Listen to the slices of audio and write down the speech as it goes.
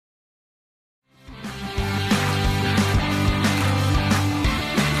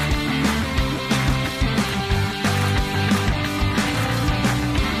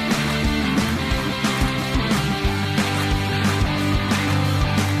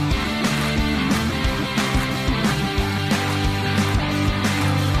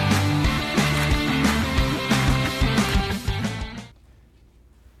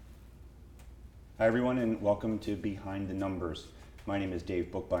Hi everyone, and welcome to Behind the Numbers. My name is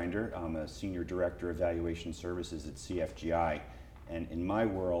Dave Bookbinder. I'm a Senior Director of Evaluation Services at CFGI, and in my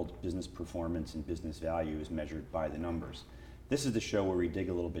world, business performance and business value is measured by the numbers. This is the show where we dig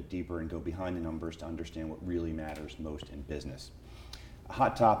a little bit deeper and go behind the numbers to understand what really matters most in business. A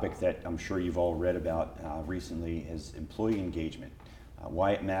hot topic that I'm sure you've all read about recently is employee engagement.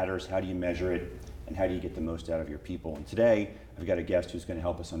 Why it matters, how do you measure it, and how do you get the most out of your people? And today, I've got a guest who's going to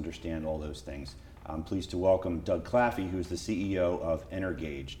help us understand all those things. I'm pleased to welcome Doug Claffey, who's the CEO of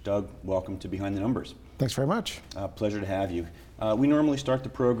Energage. Doug, welcome to Behind the Numbers. Thanks very much. Pleasure to have you. We normally start the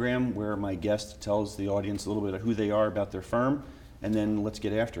program where my guest tells the audience a little bit of who they are about their firm, and then let's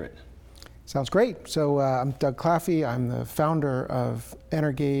get after it. Sounds great. So I'm Doug Claffey. I'm the founder of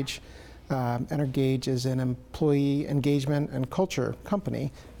Energage. Energage is an employee engagement and culture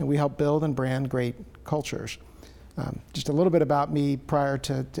company, and we help build and brand great cultures. Just a little bit about me prior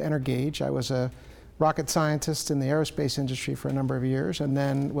to Energage. I was a rocket scientist in the aerospace industry for a number of years, and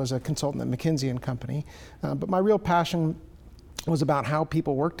then was a consultant at McKinsey & Company. But my real passion was about how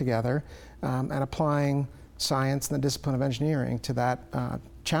people work together and applying science and the discipline of engineering to that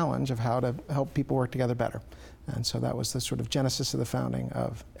challenge of how to help people work together better. And so that was the sort of genesis of the founding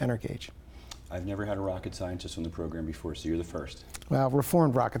of Energage. I've never had a rocket scientist on the program before, so you're the first. Well,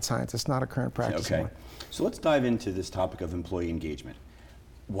 reformed rocket scientist, not a current practice. Okay, so let's dive into this topic of employee engagement.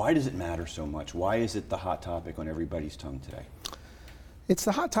 Why does it matter so much? Why is it the hot topic on everybody's tongue today? It's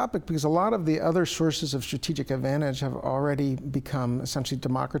the hot topic because a lot of the other sources of strategic advantage have already become essentially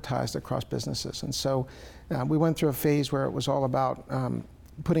democratized across businesses. And so we went through a phase where it was all about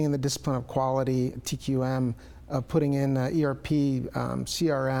putting in the discipline of quality, TQM, putting in ERP,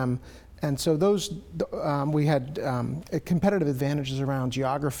 CRM. And so those, we had competitive advantages around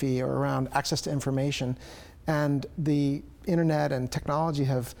geography or around access to information. And the internet and technology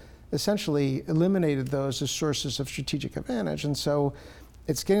have essentially eliminated those as sources of strategic advantage. And so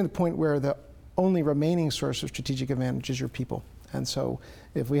it's getting to the point where the only remaining source of strategic advantage is your people. And so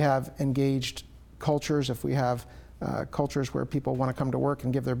if we have engaged cultures, if we have cultures where people want to come to work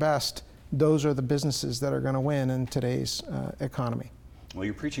and give their best, those are the businesses that are going to win in today's economy. Well,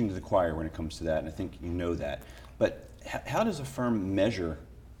 you're preaching to the choir when it comes to that, and I think you know that. But how does a firm measure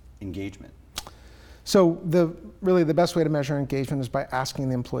engagement? So really the best way to measure engagement is by asking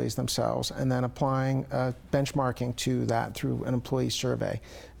the employees themselves and then applying benchmarking to that through an employee survey.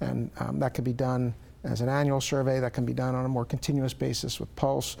 And that can be done as an annual survey, that can be done on a more continuous basis with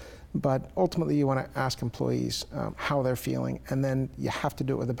Pulse. But ultimately you want to ask employees how they're feeling, and then you have to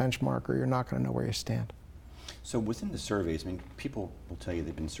do it with a benchmark or you're not going to know where you stand. So within the surveys, I mean, people will tell you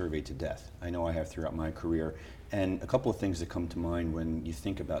they've been surveyed to death. I know I have throughout my career. And a couple of things that come to mind when you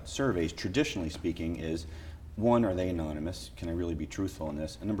think about surveys, traditionally speaking, is one, are they anonymous? Can I really be truthful in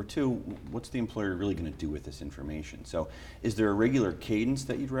this? And number two, what's the employer really going to do with this information? So is there a regular cadence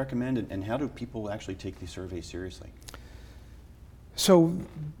that you'd recommend, and how do people actually take these surveys seriously? So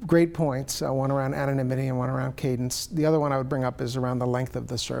great points, one around anonymity and one around cadence. The other one I would bring up is around the length of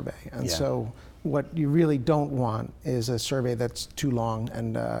the survey. And so what you really don't want is a survey that's too long,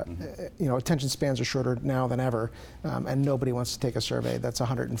 and attention spans are shorter now than ever, and nobody wants to take a survey that's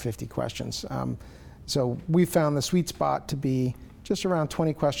 150 questions. So we found the sweet spot to be just around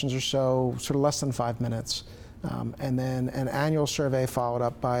 20 questions or so, sort of less than 5 minutes. And then an annual survey followed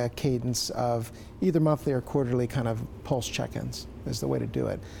up by a cadence of either monthly or quarterly kind of pulse check-ins is the way to do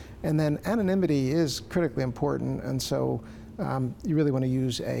it. And then anonymity is critically important, and so you really want to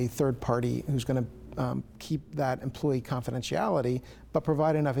use a third party who's going to keep that employee confidentiality, but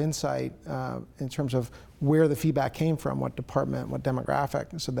provide enough insight in terms of where the feedback came from, what department, what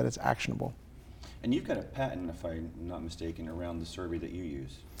demographic, so that it's actionable. And you've got a patent, if I'm not mistaken, around the survey that you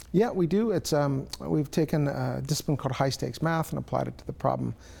use. Yeah, we do. It's we've taken a discipline called high stakes math and applied it to the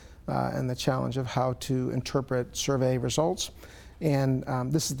problem and the challenge of how to interpret survey results. And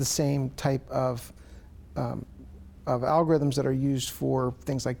this is the same type of algorithms that are used for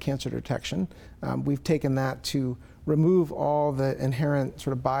things like cancer detection. We've taken that to remove all the inherent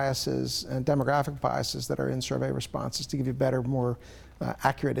sort of biases and demographic biases that are in survey responses to give you better, more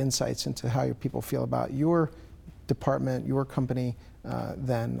accurate insights into how your people feel about your department, your company,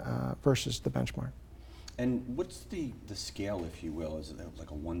 than versus the benchmark. And what's the scale, if you will? Is it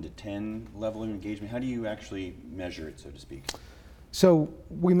like a 1 to 10 level of engagement? How do you actually measure it, so to speak? So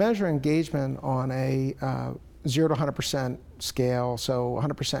we measure engagement on a 0 to 100% scale. So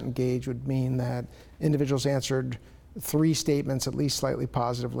 100% engaged would mean that individuals answered 3 statements at least slightly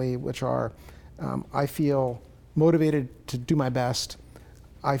positively, which are, I feel motivated to do my best.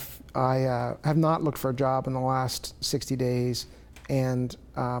 I have not looked for a job in the last 60 days, and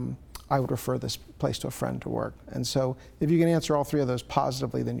I would refer this place to a friend to work. And so if you can answer all three of those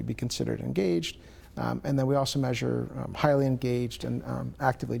positively, then you'd be considered engaged. And then we also measure highly engaged and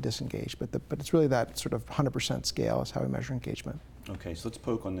actively disengaged. But it's really that sort of 100% scale is how we measure engagement. Okay, so let's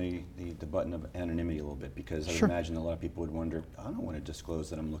poke on the button of anonymity a little bit, because I would Sure. imagine a lot of people would wonder, I don't want to disclose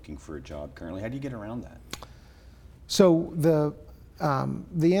that I'm looking for a job currently. How do you get around that? So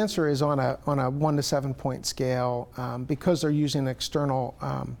the answer is on a 1 to 7 point scale, because they're using an external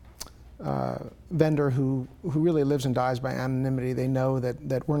vendor who really lives and dies by anonymity. They know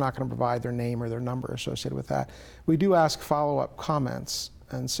that we're not going to provide their name or their number associated with that. We do ask follow-up comments,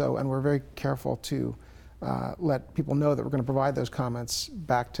 and we're very careful to let people know that we're going to provide those comments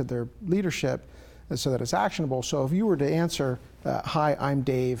back to their leadership so that it's actionable. So if you were to answer, hi, I'm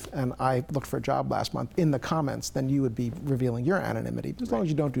Dave, and I looked for a job last month, in the comments, then you would be revealing your anonymity. As long as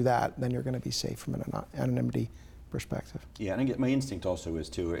you don't do that, then you're going to be safe from an anonymity perspective. Yeah, and I get, my instinct also is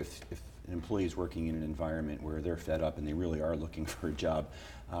too, if an employee is working in an environment where they're fed up and they really are looking for a job,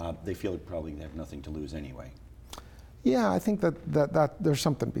 they feel probably they have nothing to lose anyway. Yeah, I think that there's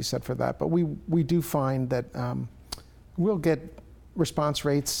something to be said for that. But we do find that we'll get response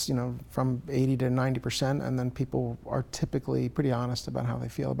rates, from 80 to 90%, and then people are typically pretty honest about how they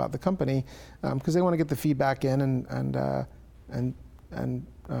feel about the company, because they want to get the feedback in and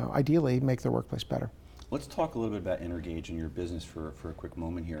ideally make their workplace better. Let's talk a little bit about Energage and your business for a quick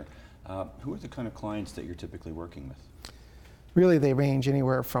moment here. Who are the kind of clients that you're typically working with? Really, they range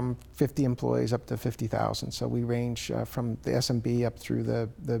anywhere from 50 employees up to 50,000. So we range from the SMB up through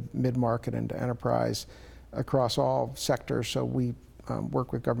the mid-market into enterprise across all sectors. So we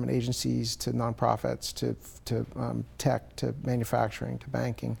work with government agencies to nonprofits to tech to manufacturing to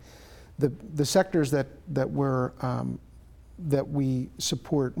banking. The sectors that we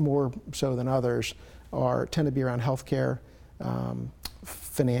support more so than others tend to be around healthcare,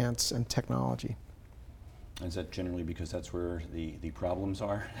 finance, and technology. Is that generally because that's where the problems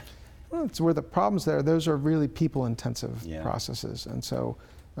are? Well, it's where the problems there. Those are really people-intensive Yeah. processes, and so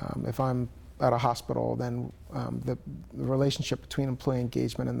if I'm at a hospital, then the relationship between employee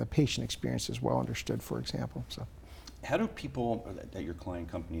engagement and the patient experience is well understood, for example. So, how do people at your client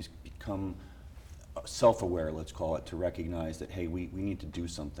companies become self-aware, let's call it, to recognize that, hey, we need to do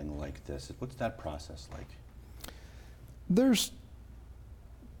something like this? What's that process like? There's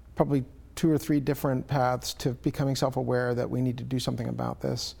probably 2 or 3 different paths to becoming self-aware that we need to do something about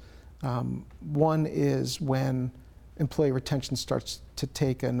this. One is when employee retention starts to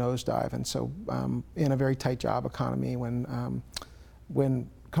take a nosedive, and so in a very tight job economy, when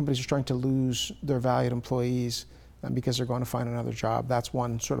companies are starting to lose their valued employees because they're going to find another job, that's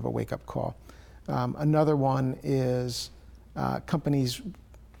one sort of a wake-up call. Another one is companies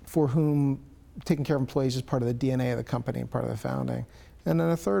for whom taking care of employees is part of the DNA of the company and part of the founding. And then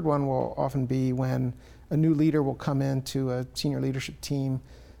a third one will often be when a new leader will come into a senior leadership team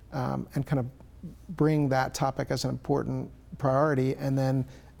and kind of bring that topic as an important priority, and then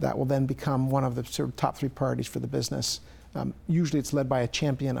that will then become one of the sort of top 3 priorities for the business. Usually it's led by a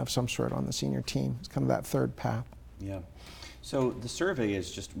champion of some sort on the senior team. It's kind of that third path. Yeah. So the survey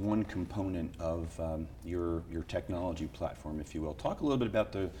is just one component of your technology platform, if you will. Talk a little bit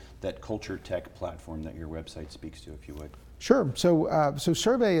about that culture tech platform that your website speaks to, if you would. Sure. So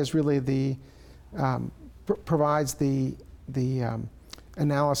survey is really provides the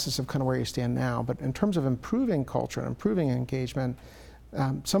analysis of kind of where you stand now. But in terms of improving culture and improving engagement,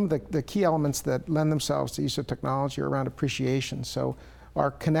 some of the key elements that lend themselves to use of technology are around appreciation. So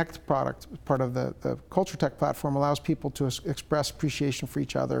our Connect product, part of the Culture Tech platform, allows people to express appreciation for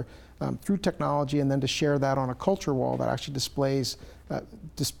each other through technology, and then to share that on a culture wall that actually displays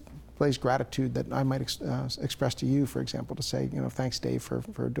gratitude that I might express to you, for example, to say, thanks, Dave,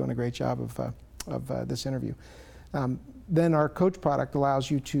 for doing a great job of this interview. Then our Coach product allows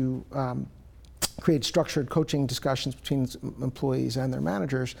you to create structured coaching discussions between employees and their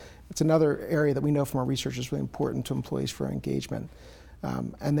managers. It's another area that we know from our research is really important to employees for engagement.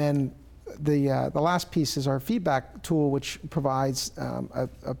 And then the last piece is our feedback tool, which provides an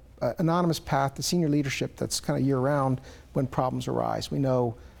anonymous path to senior leadership that's kind of year-round when problems arise. We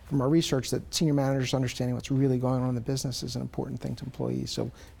know from our research that senior managers understanding what's really going on in the business is an important thing to employees,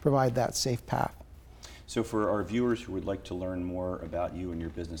 so provide that safe path. So for our viewers who would like to learn more about you and your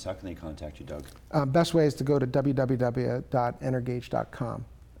business, how can they contact you, Doug? Best way is to go to www.energage.com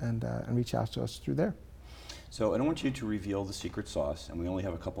and reach out to us through there. So I don't want you to reveal the secret sauce, and we only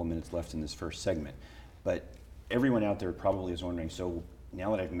have a couple of minutes left in this first segment, but everyone out there probably is wondering, so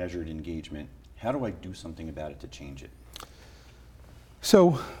now that I've measured engagement, how do I do something about it to change it?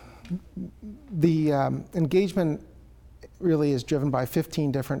 So the engagement really is driven by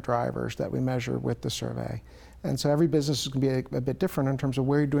 15 different drivers that we measure with the survey. And so every business is going to be a bit different in terms of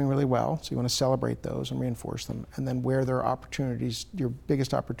where you're doing really well, so you want to celebrate those and reinforce them, and then where there are opportunities, your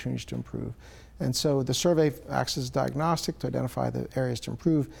biggest opportunities to improve. And so the survey acts as a diagnostic to identify the areas to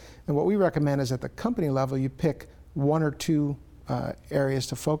improve. And what we recommend is at the company level, you pick one or two areas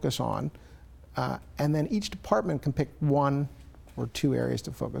to focus on, and then each department can pick one or two areas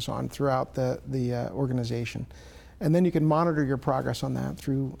to focus on throughout the organization. And then you can monitor your progress on that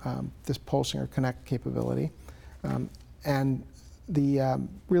through this pulsing or connect capability. And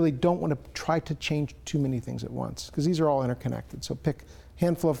really don't want to try to change too many things at once, because these are all interconnected. So pick a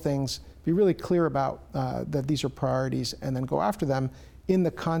handful of things, be really clear about that these are priorities, and then go after them in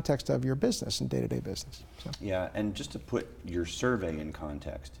the context of your business and day-to-day business. So. Yeah, and just to put your survey in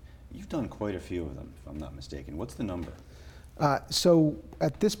context, you've done quite a few of them, if I'm not mistaken. What's the number? So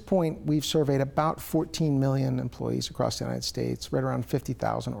at this point, we've surveyed about 14 million employees across the United States, right around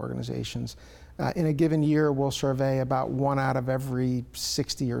 50,000 organizations. In a given year, we'll survey about 1 out of every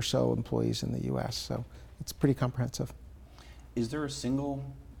 60 or so employees in the US, so it's pretty comprehensive. Is there a single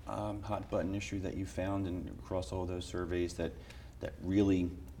hot button issue that you found across all those surveys that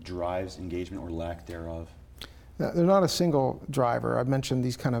really drives engagement or lack thereof? There's not a single driver. I've mentioned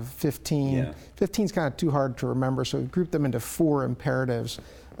these kind of 15. Yeah. 15 is kind of too hard to remember, so we've grouped them into 4 imperatives.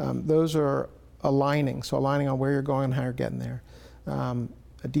 Those are aligning, so aligning on where you're going and how you're getting there.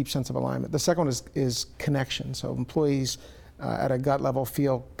 A deep sense of alignment. The second one is connection, so employees at a gut level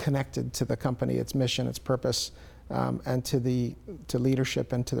feel connected to the company, its mission, its purpose, and to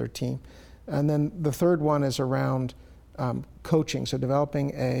leadership and to their team. And then the third one is around coaching, so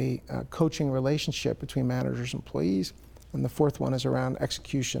developing a coaching relationship between managers and employees. And the fourth one is around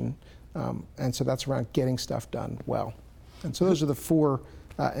execution, and so that's around getting stuff done well. And so those are the 4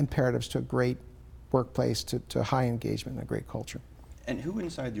 imperatives to a great workplace, to high engagement and a great culture. And who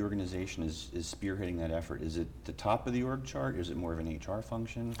inside the organization is spearheading that effort? Is it the top of the org chart, or is it more of an HR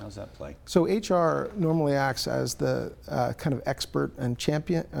function? How's that play? So HR normally acts as the kind of expert and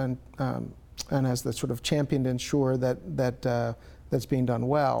champion, and as the sort of champion to ensure that's being done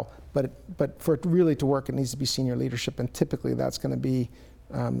well. But for it really to work, it needs to be senior leadership, and typically that's going to be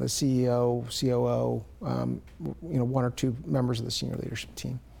the CEO, COO, 1 or 2 members of the senior leadership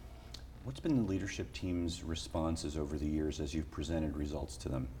team. What's been the leadership team's responses over the years as you've presented results to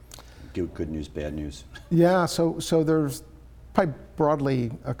them? Good news, bad news. Yeah, so there's probably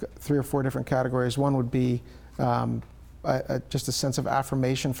broadly 3 or 4 different categories. One would be just a sense of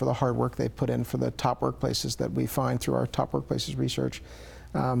affirmation for the hard work they put in for the top workplaces that we find through our top workplaces research.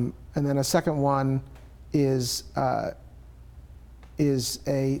 And then a second one is a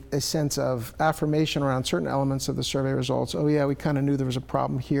sense of affirmation around certain elements of the survey results. Oh yeah, we kind of knew there was a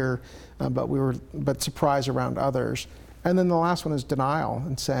problem here, but surprise around others. And then the last one is denial,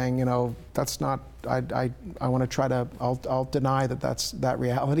 and saying, that's not, I want to try to, I'll deny that's that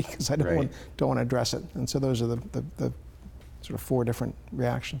reality, because I don't want to address it. And so those are the sort of 4 different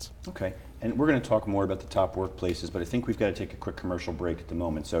reactions. Okay, and we're going to talk more about the top workplaces, but I think we've got to take a quick commercial break at the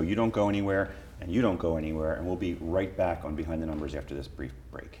moment. So you don't go anywhere, and you don't go anywhere, and we'll be right back on Behind the Numbers after this brief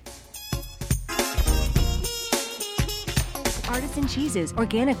break. Artisan cheeses,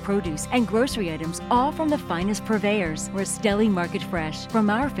 organic produce, and grocery items, all from the finest purveyors. We're Stelly Market Fresh, from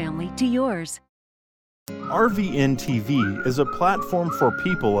our family to yours. RVN TV is a platform for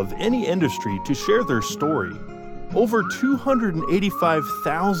people of any industry to share their story. Over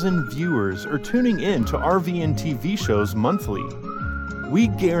 285,000 viewers are tuning in to RVN TV shows monthly. We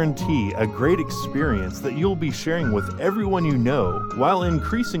guarantee a great experience that you'll be sharing with everyone you know while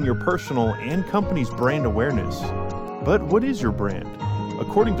increasing your personal and company's brand awareness. But what is your brand?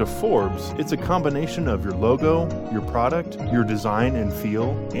 According to Forbes, it's a combination of your logo, your product, your design and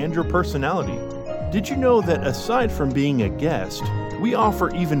feel, and your personality. Did you know that aside from being a guest, we offer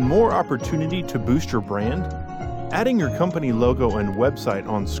even more opportunity to boost your brand? Adding your company logo and website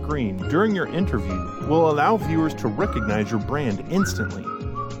on screen during your interview will allow viewers to recognize your brand instantly.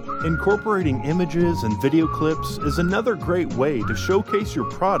 Incorporating images and video clips is another great way to showcase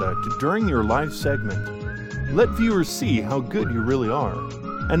your product during your live segment. Let viewers see how good you really are.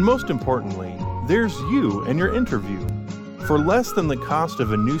 And most importantly, there's you and your interview. For less than the cost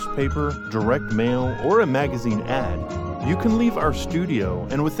of a newspaper, direct mail, or a magazine ad, you can leave our studio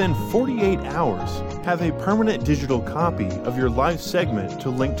and within 48 hours have a permanent digital copy of your live segment to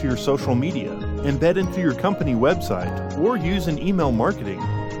link to your social media, embed into your company website, or use in email marketing.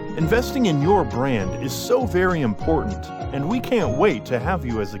 Investing in your brand is so very important, and we can't wait to have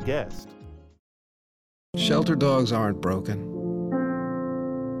you as a guest. Shelter dogs aren't broken.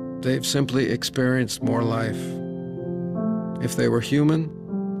 They've simply experienced more life. If they were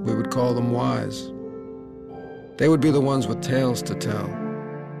human, we would call them wise. They would be the ones with tales to tell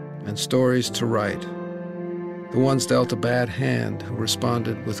and stories to write, the ones dealt a bad hand who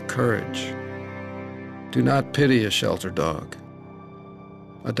responded with courage. Do not pity a shelter dog.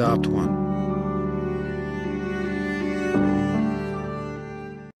 Adopt one.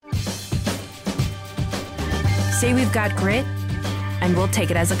 Say we've got grit, and we'll take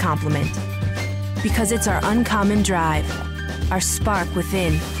it as a compliment. Because it's our uncommon drive, our spark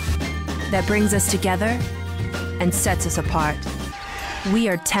within, that brings us together and sets us apart. We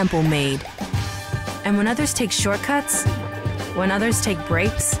are temple made. And when others take shortcuts, when others take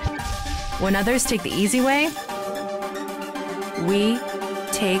breaks, when others take the easy way, we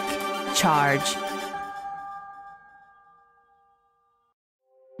take charge.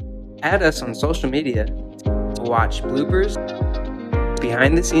 Add us on social media to watch bloopers,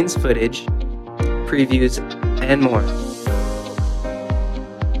 behind-the-scenes footage, previews, and more.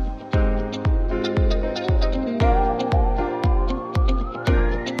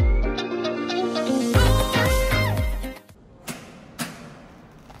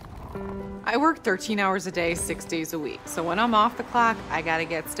 I work 13 hours a day, 6 days a week. So when I'm off the clock, I gotta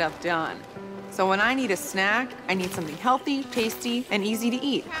get stuff done. So when I need a snack, I need something healthy, tasty, and easy to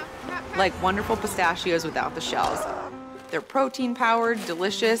eat. Like wonderful pistachios without the shells. They're protein-powered,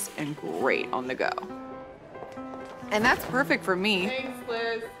 delicious, and great on the go. And that's perfect for me. Thanks,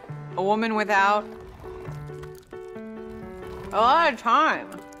 Liz. A woman without a lot of time.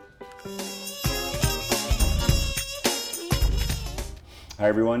 Hi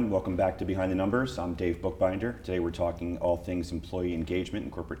everyone, welcome back to Behind the Numbers. I'm Dave Bookbinder. Today we're talking all things employee engagement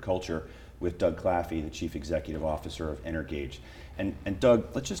and corporate culture with Doug Claffey, the Chief Executive Officer of Energage. And Doug,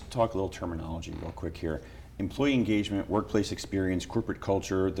 let's just talk a little terminology real quick here. Employee engagement, workplace experience, corporate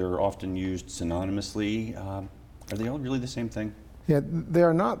culture, they're often used synonymously. Are they all really the same thing? Yeah, they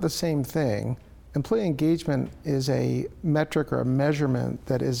are not the same thing. Employee engagement is a metric or a measurement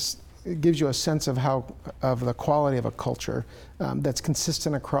that gives you a sense of the quality of a culture that's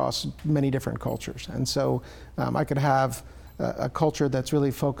consistent across many different cultures. And so I could have a culture that's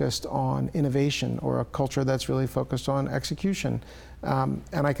really focused on innovation, or a culture that's really focused on execution.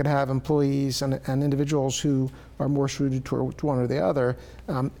 And I could have employees and individuals who are more suited toward one or the other.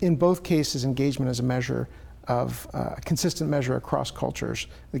 In both cases, engagement is a measure of a consistent measure across cultures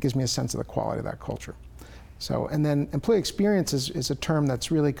that gives me a sense of the quality of that culture. So, and then employee experience is a term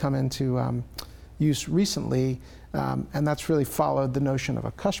that's really come into use recently, and that's really followed the notion of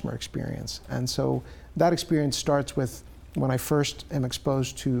a customer experience. And so that experience starts with when I first am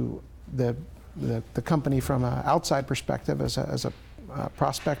exposed to the company from an outside perspective as a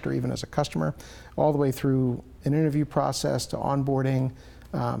prospect or even as a customer, all the way through an interview process to onboarding,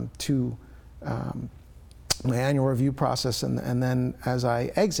 to my annual review process, and then as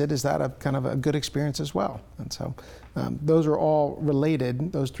I exit, is that a kind of a good experience as well? And so those are all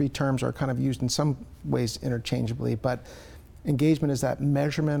related. Those three terms are kind of used in some ways interchangeably, but engagement is that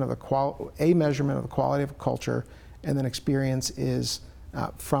measurement of a measurement of the quality of a culture, and then experience is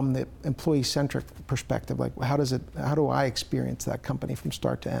from the employee-centric perspective, like how do I experience that company from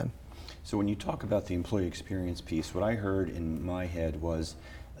start to end? So when you talk about the employee experience piece, what I heard in my head was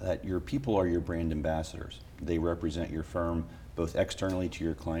that your people are your brand ambassadors. They represent your firm both externally to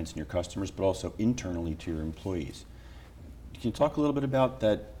your clients and your customers, but also internally to your employees. Can you talk a little bit about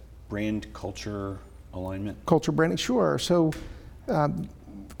that brand culture alignment? Culture branding, sure. So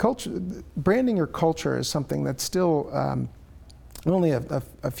branding your culture is something that's still only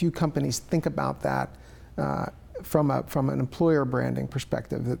a few companies think about that from an employer branding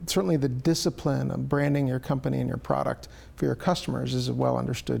perspective. Certainly the discipline of branding your company and your product for your customers is a well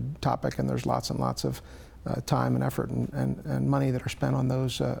understood topic, and there's lots and lots of time and effort and money that are spent on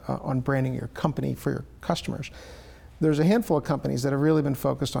those on branding your company for your customers. There's a handful of companies that have really been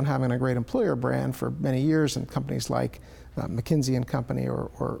focused on having a great employer brand for many years, and companies like McKinsey and Company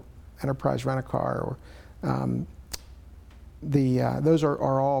or Enterprise Rent-A-Car, or those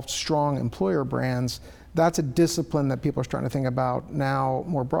are all strong employer brands. That's a discipline that people are starting to think about now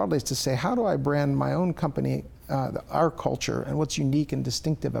more broadly, is to say, how do I brand my own company, our culture, and what's unique and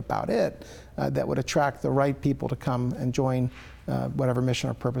distinctive about it that would attract the right people to come and join whatever mission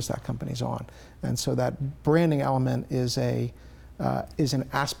or purpose that company's on. And so that branding element is an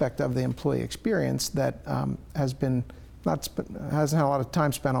aspect of the employee experience that hasn't had a lot of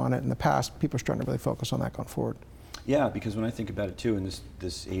time spent on it in the past. People are starting to really focus on that going forward. Yeah, because when I think about it too, in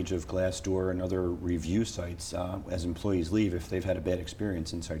this age of Glassdoor and other review sites, as employees leave, if they've had a bad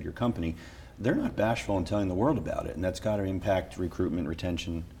experience inside your company, they're not bashful in telling the world about it, and that's got to impact recruitment,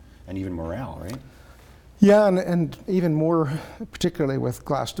 retention, and even morale, right? Yeah, and even more, particularly with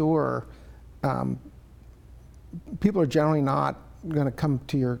Glassdoor, people are generally not going to come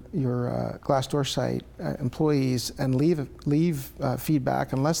to your Glassdoor site, employees, and leave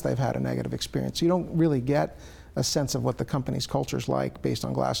feedback unless they've had a negative experience. You don't really get a sense of what the company's culture is like based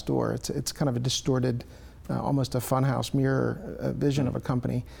on Glassdoor. It's kind of a distorted, almost a funhouse mirror vision of a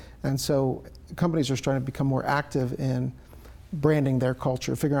company. And so companies are starting to become more active in branding their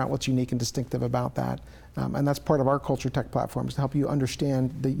culture, figuring out what's unique and distinctive about that. And that's part of our culture tech platform, is to help you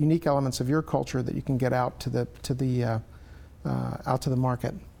understand the unique elements of your culture that you can get out to the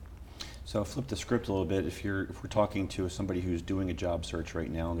market. So flip the script a little bit. If we're talking to somebody who's doing a job search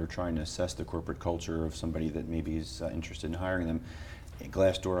right now and they're trying to assess the corporate culture of somebody that maybe is interested in hiring them,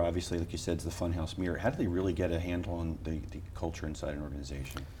 Glassdoor, obviously, like you said, is the funhouse mirror. How do they really get a handle on the culture inside an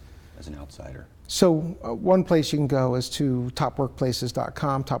organization as an outsider? So one place you can go is to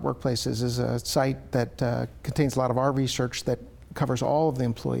topworkplaces.com. Top Workplaces is a site that contains a lot of our research that covers all of the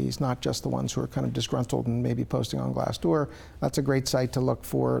employees, not just the ones who are kind of disgruntled and maybe posting on Glassdoor. That's a great site to look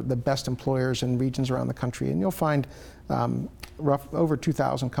for the best employers in regions around the country, and you'll find over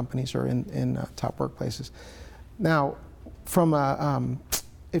 2,000 companies are in Top Workplaces. Now, from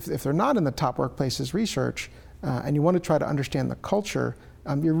if they're not in the Top Workplaces research and you want to try to understand the culture,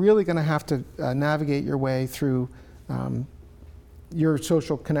 you're really going to have to navigate your way through your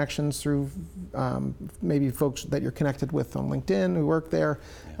social connections, through maybe folks that you're connected with on LinkedIn who work there.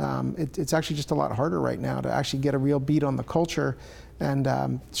 It's actually just a lot harder right now to actually get a real beat on the culture.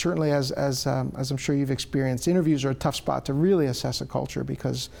 And certainly, as I'm sure you've experienced, interviews are a tough spot to really assess a culture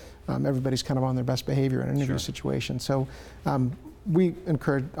because everybody's kind of on their best behavior in an interview situation. So I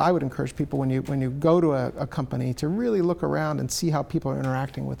would encourage people when you go to a company to really look around and see how people are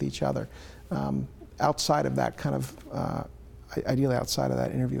interacting with each other outside of that kind of ideally outside of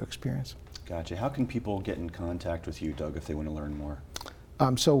that interview experience. Gotcha. How can people get in contact with you, Doug, if they want to learn more?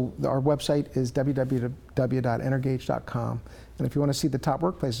 So our website is www.energage.com. And if you want to see the Top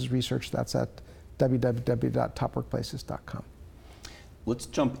Workplaces research, that's at www.topworkplaces.com. Let's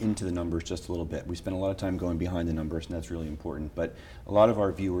jump into the numbers just a little bit. We spent a lot of time going behind the numbers, and that's really important. But a lot of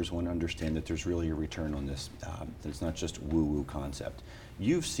our viewers want to understand that there's really a return on this, that it's not just woo-woo concept.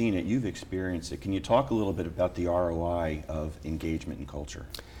 You've seen it, you've experienced it. Can you talk a little bit about the ROI of engagement and culture?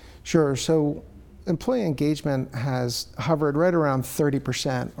 Sure. So employee engagement has hovered right around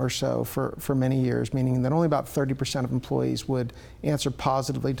 30% or so for many years, meaning that only about 30% of employees would answer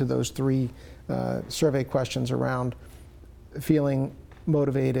positively to those three survey questions around feeling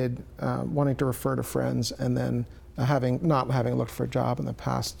motivated, wanting to refer to friends, and then not having looked for a job in the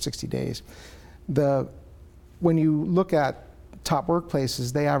past 60 days. When you look at Top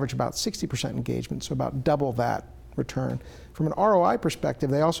Workplaces, they average about 60% engagement, so about double that return. From an ROI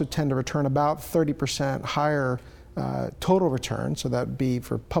perspective, they also tend to return about 30% higher total return, so that would be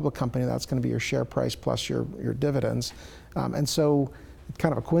for a public company, that's going to be your share price plus your dividends. And so,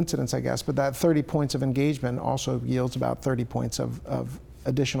 kind of a coincidence, I guess, but that 30 points of engagement also yields about 30 points of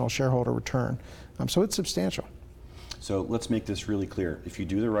additional shareholder return. So it's substantial. So let's make this really clear. If you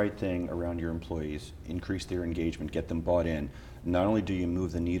do the right thing around your employees, increase their engagement, get them bought in, not only do you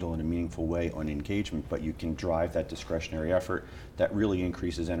move the needle in a meaningful way on engagement, but you can drive that discretionary effort that really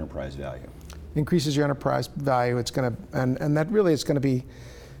increases enterprise value. Increases your enterprise value. It's going to, and that really is going to be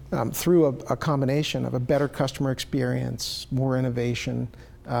through a combination of a better customer experience, more innovation,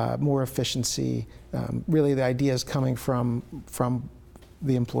 more efficiency. Really, the idea is coming from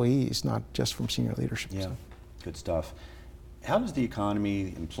the employees, not just from senior leadership. Yeah, so. Good stuff. How does the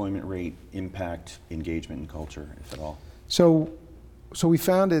economy, employment rate impact engagement and culture, if at all? So we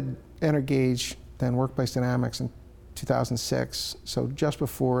founded Energage, then Workplace Dynamics, in 2006, so just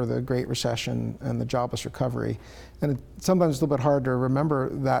before the Great Recession and the jobless recovery. And sometimes it's a little bit hard to remember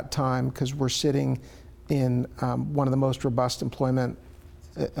that time because we're sitting in one of the most robust employment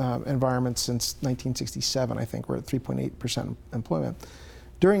environments since 1967, I think. We're at 3.8% employment.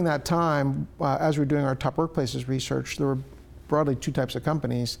 During that time, as we were doing our Top Workplaces research, there were broadly two types of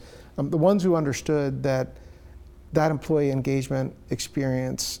companies. The ones who understood that employee engagement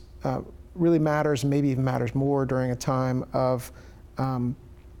experience really matters, and maybe even matters more during a time of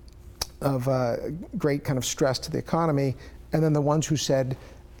great kind of stress to the economy, and then the ones who said,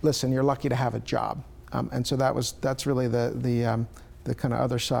 "Listen, you're lucky to have a job," and so that's really the kind of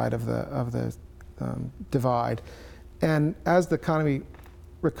other side of the divide. And as the economy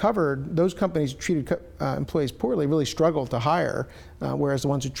recovered, those companies who treated employees poorly really struggled to hire, whereas the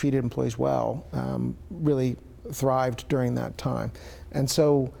ones who treated employees well really thrived during that time. And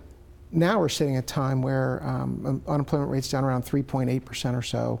so now we're sitting at a time where unemployment rate's down around 3.8% or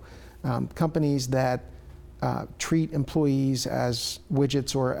so. Companies that treat employees as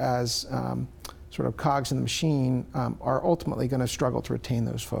widgets or as sort of cogs in the machine are ultimately going to struggle to retain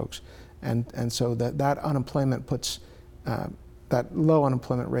those folks. And so that unemployment puts, that low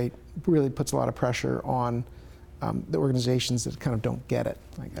unemployment rate really puts a lot of pressure on the organizations that kind of don't get it,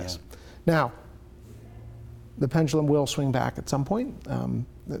 I guess. Yeah. Now, the pendulum will swing back at some point.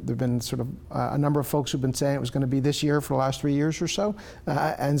 There have been sort of a number of folks who've been saying it was going to be this year for the last 3 years or so,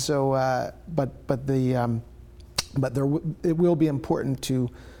 and so, it will be important to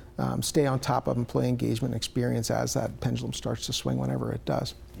stay on top of employee engagement and experience as that pendulum starts to swing whenever it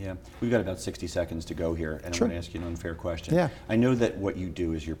does. Yeah, we've got about 60 seconds to go here, and Sure. I'm going to ask you an unfair question. Yeah. I know that what you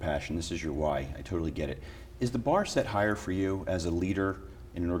do is your passion. This is your why. I totally get it. Is the bar set higher for you as a leader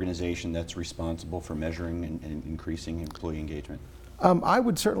in an organization that's responsible for measuring and increasing employee engagement? I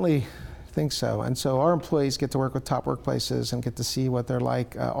would certainly think so. And so our employees get to work with top workplaces and get to see what they're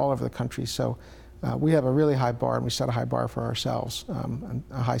like all over the country. So we have a really high bar, and we set a high bar for ourselves, and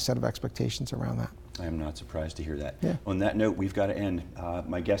a high set of expectations around that. I am not surprised to hear that. Yeah. On that note, we've got to end.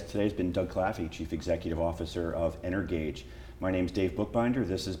 My guest today has been Doug Claffey, Chief Executive Officer of Energage. My name's Dave Bookbinder.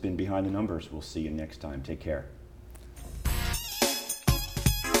 This has been Behind the Numbers. We'll see you next time. Take care.